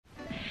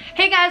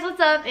guys,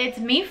 what's up? It's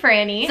me,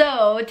 Franny.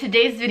 So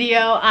today's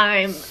video,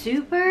 I'm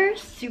super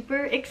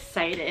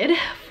excited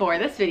for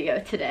this video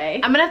today.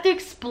 I'm gonna have to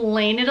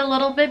explain it a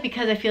little bit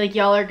because I feel like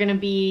y'all are gonna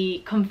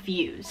be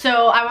confused.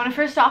 So I want to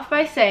first off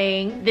by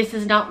saying this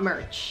is not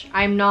merch.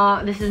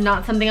 This is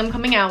not something I'm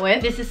coming out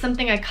with. This is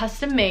something I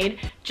custom made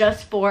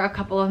just for a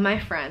couple of my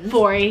friends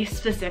for a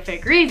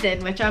specific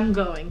reason, which I'm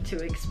going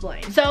to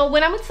explain. So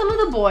when I'm with some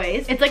of the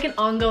boys, it's like an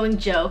ongoing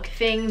joke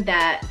thing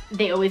that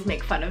they always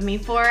make fun of me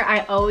for. I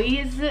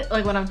always,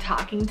 like when I'm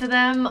talking to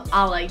them,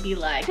 I'll like be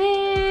like,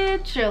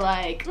 bitch, or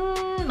like,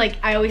 like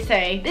I always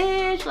say,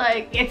 bitch,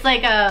 like, it's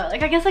like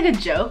I guess like a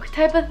joke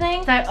type of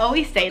thing. So I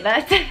always say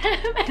that to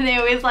them and they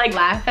always like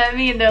laugh at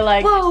me and they're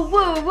like,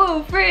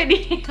 whoa,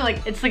 Franny.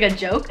 Like, it's like a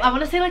joke. I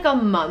wanna say like a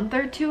month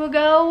or two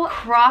ago,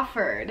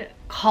 Crawford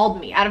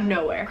called me out of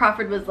nowhere.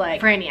 Crawford was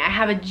like, Franny, I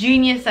have a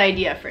genius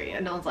idea for you.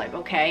 And I was like,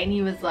 okay. And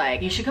he was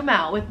like, you should come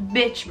out with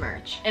bitch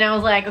merch. And I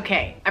was like,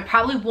 okay, I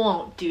probably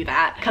won't do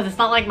that because it's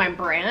not like my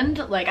brand.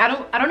 Like, I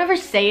don't ever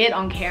say it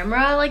on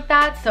camera like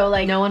that. So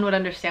like no one would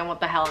understand what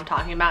the hell I'm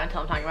talking about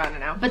until I'm talking about it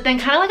now. But then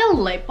kind of like a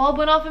light bulb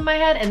went off in my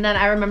head. And then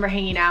I remember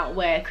hanging out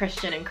with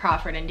Christian and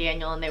Crawford and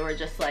Daniel and they were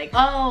just like,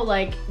 oh,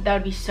 like that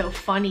would be so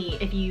funny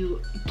if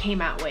you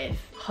came out with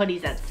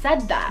hoodies that said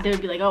that. They would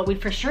be like, oh, we'd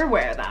for sure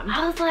wear them.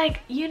 I was like,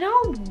 you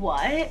know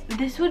what?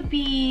 This would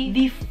be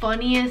the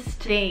funniest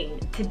thing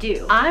to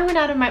do. I went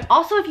out of my,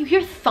 also if you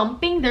hear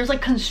thumping, there's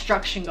like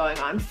construction going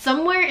on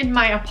somewhere in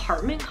my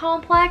apartment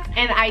complex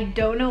and I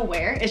don't know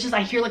where. It's just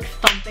I hear like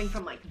thumping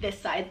from like this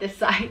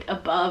side,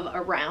 above,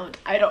 around,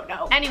 I don't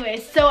know. Anyway,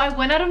 so I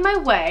went out of my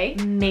way,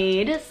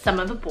 made some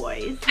of the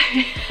boys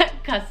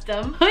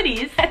custom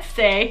hoodies that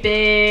say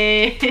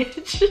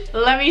bitch.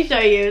 Let me show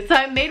you. So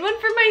I made one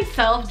for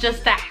myself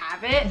just to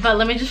have it, but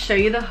let me just show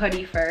you the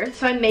hoodie first.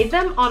 So I made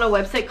them on a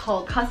website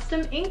called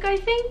Custom Ink, I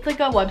think. It's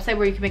like a website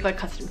where you can make like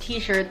custom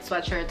t-shirts,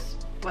 sweatshirts,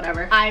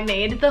 whatever. I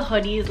made the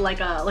hoodies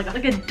like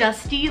a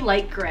dusty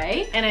light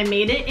gray and I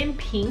made it in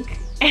pink.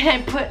 And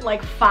I put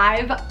like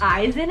 5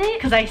 eyes in it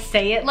because I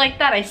say it like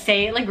that. I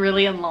say it like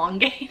really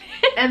elongated.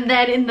 And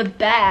then in the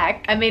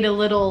back, I made a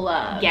little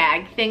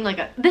gag thing, like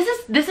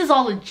this is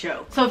all a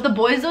joke. So if the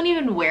boys don't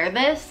even wear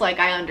this, like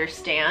I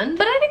understand.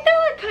 But I think they're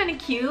like kind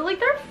of cute, like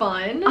they're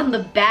fun. On the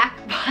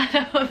back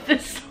bottom of the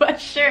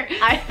sweatshirt,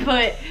 I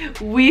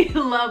put, we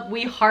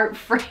heart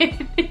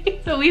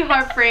Franny. So we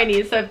heart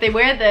Franny. So if they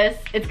wear this,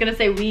 it's gonna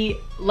say we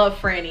love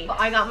Franny.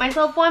 I got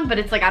myself one, but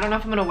it's like, I don't know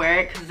if I'm gonna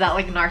wear it because that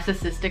like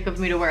narcissistic of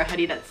me to wear a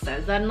hoodie that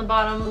says that in the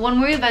bottom.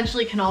 When we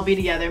eventually can all be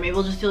together, maybe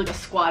we'll just do like a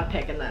squad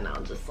pic and then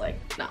I'll just like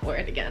not wear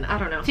it again. I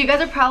don't know. So you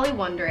guys are probably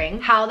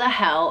wondering, how the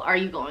hell are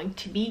you going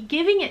to be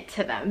giving it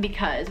to them?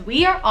 Because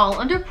we are all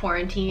under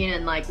quarantine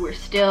and like we're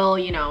still,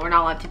 you know, we're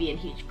not allowed to be in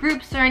huge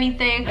groups or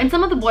anything. And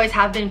some of the boys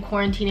have been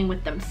quarantining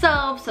with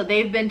themselves, so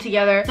they've been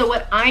together. So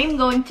what I'm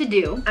going to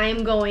do, I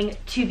am going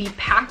to be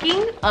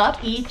packing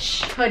up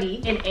each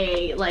hoodie in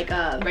a like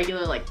a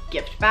regular like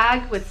gift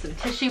bag with some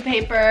tissue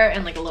paper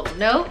and like a little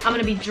note. I'm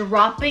gonna be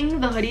dropping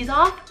the hoodies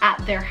off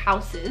at their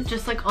houses,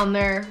 just like on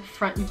their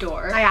front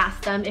door. I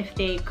asked them if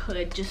they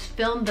could just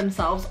film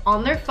themselves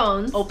on their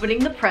phones opening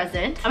the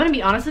present. I'm gonna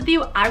be honest with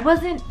you, I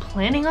wasn't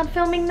planning on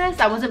filming this.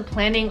 I wasn't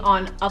planning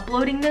on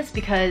uploading this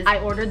because I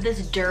ordered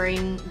this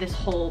during this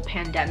whole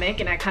pandemic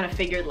and I kind of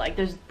figured like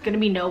there's gonna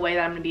be no way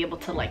that I'm gonna be able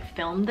to like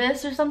film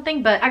this or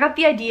something. But I got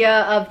the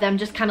idea of them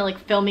just kind of like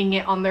filming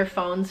it on their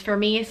phones for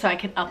me so I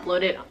can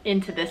upload it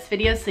into this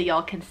video so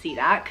y'all can see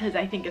that because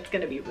I think it's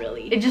gonna be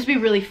it'd just be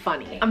really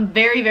funny. I'm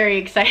very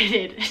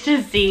excited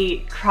to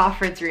see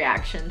Crawford's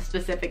reaction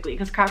specifically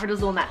because Crawford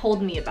was the one that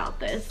told me about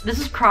this. This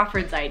was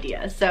Crawford's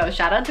idea, so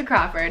shout out to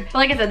Crawford. But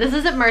like I said, this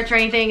isn't merch or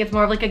anything. It's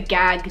more of like a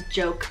gag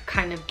joke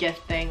kind of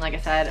gift thing. Like I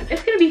said,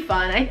 it's gonna be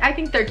fun. I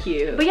think they're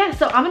cute. But yeah,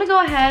 so I'm gonna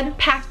go ahead,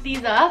 pack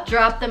these up,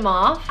 drop them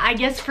off. I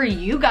guess for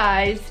you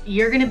guys,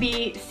 you're gonna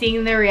be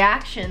seeing their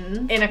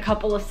reactions in a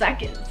couple of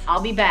seconds.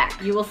 I'll be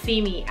back. You will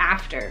see me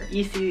after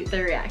you see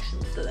the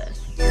reactions to this.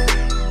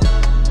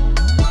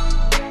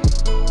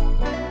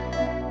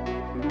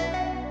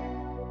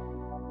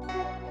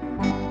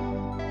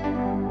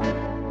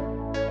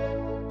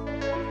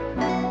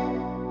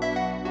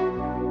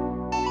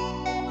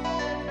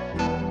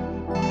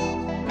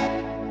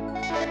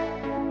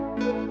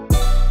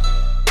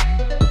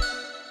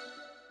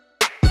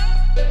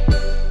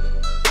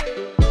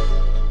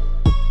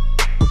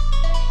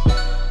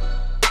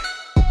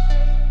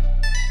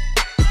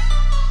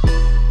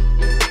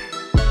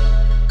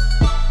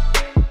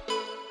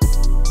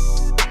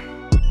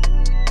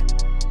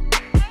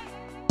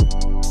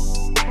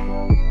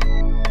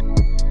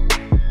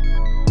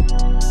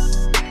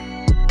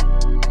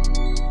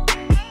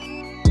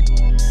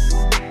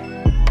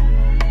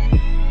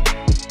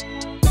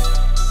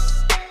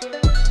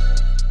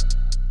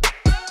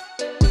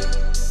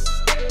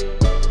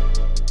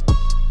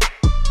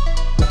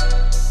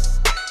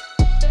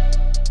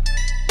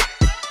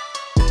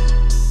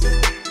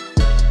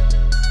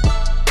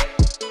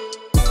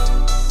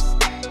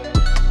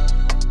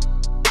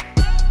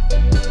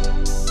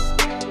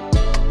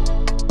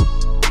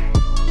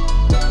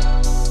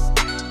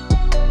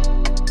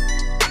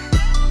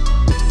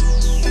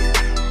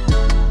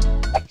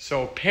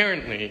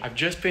 Apparently, I've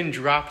just been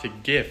dropped a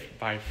gift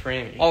by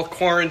Franny. All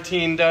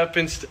quarantined up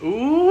and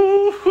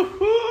ooh.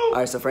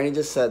 Alright, so Franny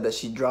just said that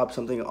she dropped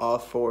something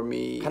off for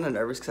me. Kind of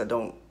nervous because I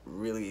don't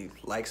really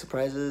like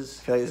surprises.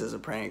 I feel like this is a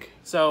prank.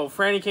 So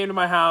Franny came to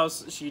my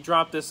house, she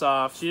dropped this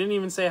off. She didn't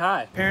even say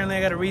hi. Apparently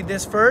I gotta read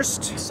this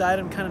first.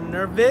 Excited, I'm kind of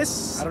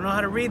nervous. I don't know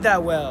how to read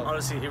that well.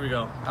 Honestly, here we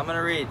go. I'm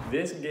gonna read.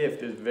 This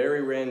gift is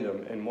very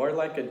random and more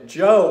like a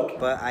joke.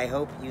 But I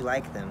hope you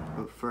like them.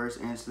 But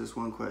first, answer this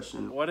one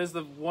question. What is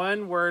the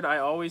one word I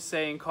always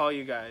say and call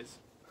you guys?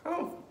 I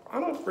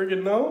don't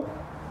freaking know.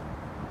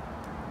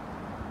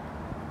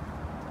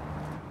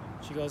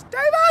 She goes,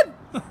 David!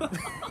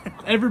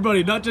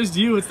 Everybody, not just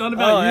you. It's not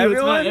about you. Everyone?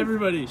 It's about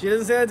everybody. She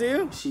doesn't say that to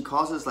you? She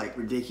calls us like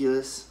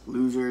ridiculous,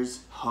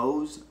 losers,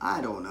 hoes. I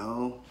don't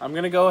know. I'm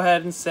gonna go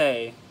ahead and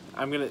say,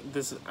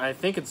 I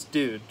think it's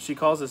dude. She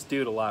calls us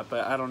dude a lot,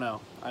 but I don't know.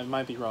 I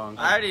might be wrong.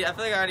 I feel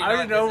like I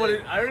already know what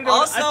it. I already know.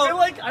 Also, I feel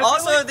like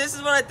this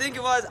is what I think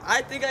it was.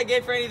 I think I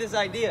gave Franny this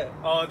idea.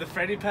 Oh, the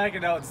Franny pack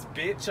and now it's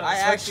bitch on I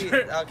the actually,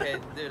 sweatshirt. okay,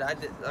 dude, I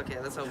did. Okay,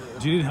 let's hope it.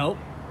 Do you need help?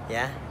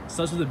 Yeah,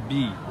 Starts with a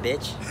B.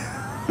 bitch.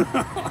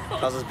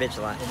 Calls us bitch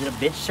a lot. Is it a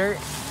bitch shirt?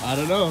 I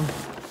don't know.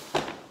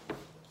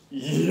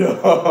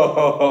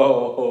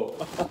 Yo.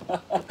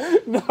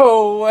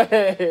 No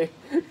way.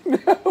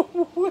 No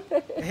way.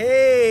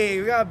 Hey,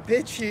 we got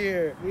bitch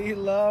here. We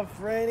love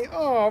Franny.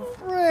 Oh,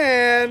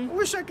 Fran. I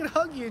wish I could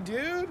hug you,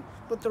 dude.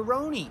 But the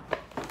Roni.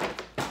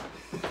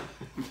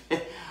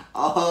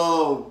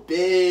 Oh,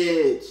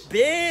 bitch.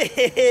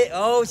 Bitch.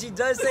 Oh, she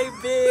does say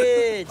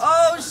bitch.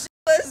 Oh, shit.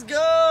 Let's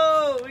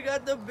go! We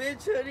got the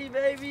bitch hoodie,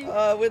 baby.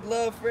 With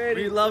love, Franny.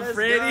 We love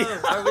Franny. We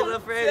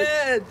love Franny.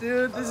 Yeah,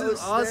 dude, this is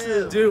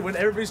awesome. Dude, when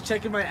everybody's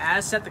checking my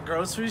ass at the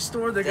grocery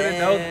store, they're gonna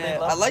know that they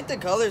love I like the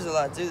colors a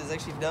lot, too. It's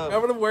actually dope. I'm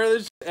gonna wear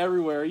this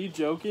everywhere. Are you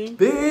joking?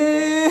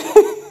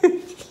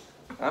 Bitch.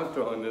 I'm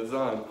throwing this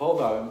on.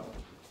 Hold on.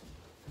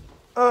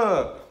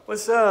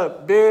 What's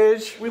up,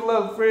 bitch? We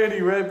love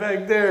Franny right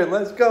back there.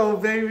 Let's go,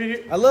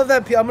 baby. I love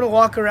that. I'm gonna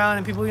walk around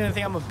and people are gonna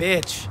think I'm a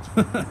bitch.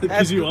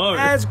 Because you are.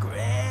 That's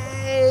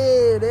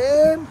great,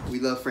 dude. We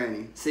love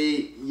Franny.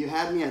 See, you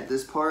had me at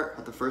this part,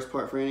 at the first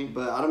part, Franny,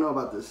 but I don't know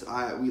about this.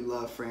 We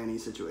love Franny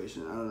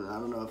situation. I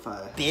don't know if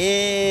I.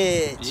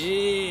 Bitch.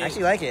 Yeah. I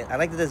actually like it. I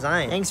like the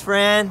design. Thanks,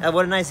 Fran.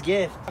 What a nice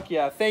gift. Fuck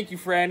yeah, thank you,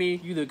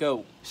 Franny. You the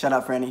GOAT. Shout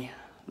out, Franny.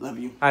 Love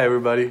you. Hi,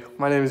 everybody.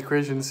 My name is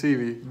Christian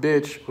Seavey,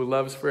 bitch who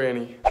loves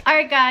Franny.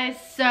 Alright guys,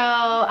 so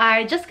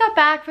I just got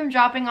back from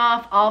dropping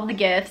off all of the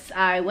gifts.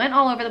 I went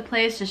all over the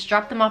place, just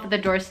dropped them off at the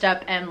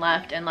doorstep and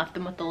left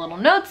them with the little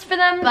notes for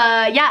them.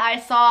 But yeah, I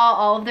saw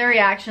all of their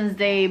reactions.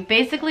 They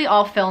basically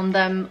all filmed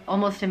them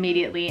almost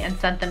immediately and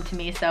sent them to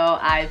me, so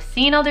I've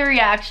seen all their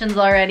reactions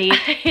already.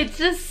 It's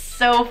just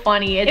so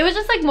funny. It was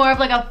just like more of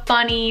like a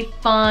funny,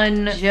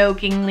 fun,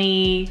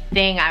 jokingly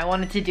thing I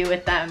wanted to do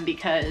with them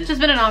because it's just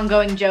been an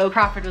ongoing joke.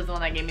 Crawford was the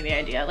one that gave me the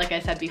idea, like I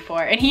said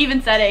before, and he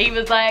even said it. He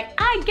was like,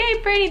 I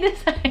gave Franny this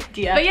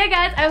idea. But yeah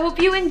guys, I hope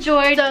you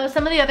enjoyed. So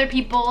some of the other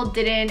people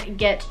didn't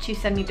get to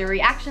send me their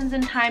reactions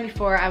in time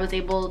before I was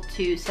able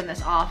to send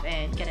this off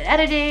and get it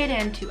edited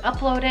and to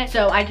upload it.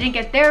 So I didn't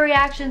get their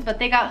reactions, but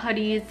they got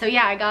hoodies. So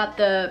yeah, I got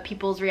the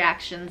people's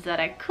reactions that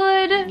I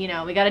could. You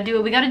know, we gotta do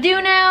what we gotta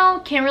do now.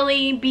 Can't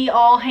really be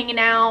all hanging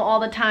out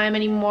all the time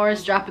anymore.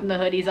 Just dropping the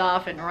hoodies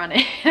off and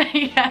running.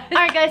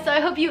 Alright guys, so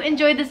I hope you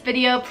enjoyed this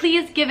video.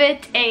 Please give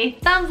it a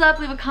thumbs up,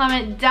 leave a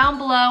comment down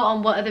below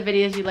on what other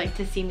videos you'd like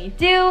to see me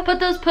do. Put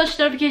those push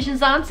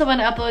notifications on so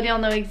when I upload you'll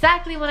know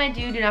exactly when I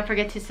do. Do not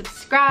forget to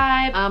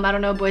subscribe. I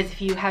don't know boys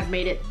if you have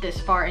made it this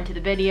far into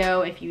the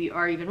video, if you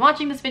are even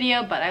watching this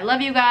video, but I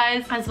love you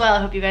guys as well. I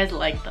hope you guys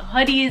like the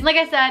hoodies. Like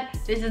I said,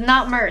 this is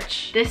not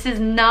merch. This is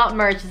not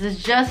merch. This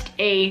is just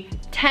a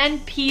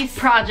 10-piece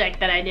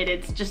project that I did.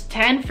 It's just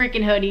 10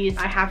 freaking hoodies.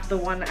 I have the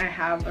one I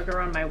have like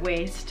around my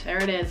waist.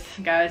 There it is,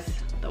 guys.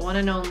 The one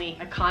and only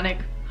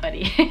iconic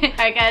hoodie.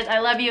 Alright guys, I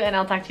love you and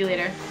I'll talk to you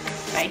later.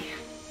 Bye.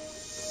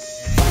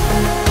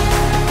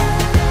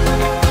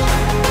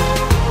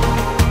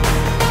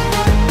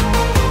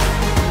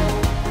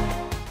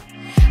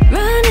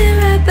 Running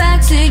right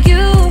back to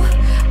you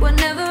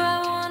whenever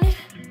I want it.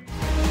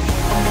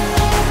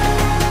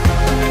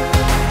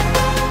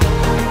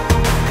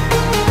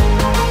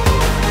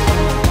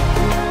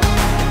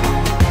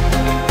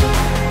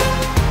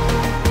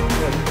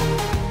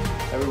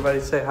 Everybody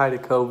say hi to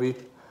Kobe.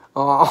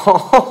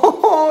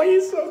 Oh,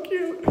 he's so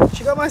cute.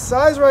 She got my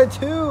size right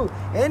too,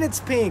 and it's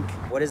pink.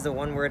 What is the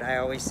one word I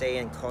always say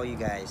and call you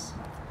guys?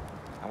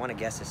 I want to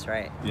guess this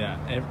right. Yeah,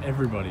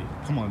 everybody.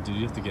 Come on, dude,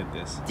 you have to get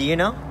this. Do you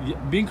know? Yeah,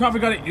 me and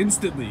Crawford got it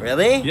instantly.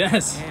 Really?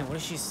 Yes. Man, what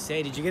did she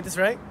say? Did you get this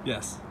right?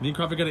 Yes. Me and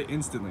Crawford got it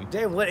instantly.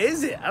 Damn, what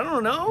is it? I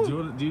don't know.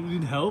 Do you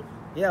need help?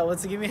 Yeah,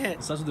 what's it? Give me a hint.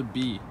 It starts with a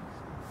B.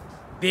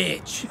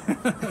 Bitch.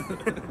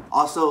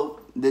 Also,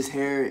 this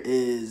hair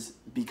is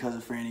because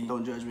of Franny.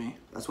 Don't judge me.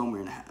 That's one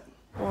wearing a hat.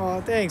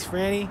 Oh, thanks,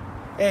 Franny.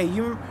 Hey,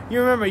 you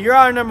remember, you're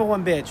our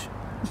 #1 bitch.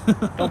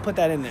 Don't put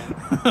that in there.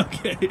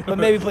 Okay. But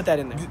maybe put that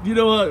in there. You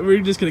know what?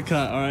 We're just gonna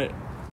cut, alright?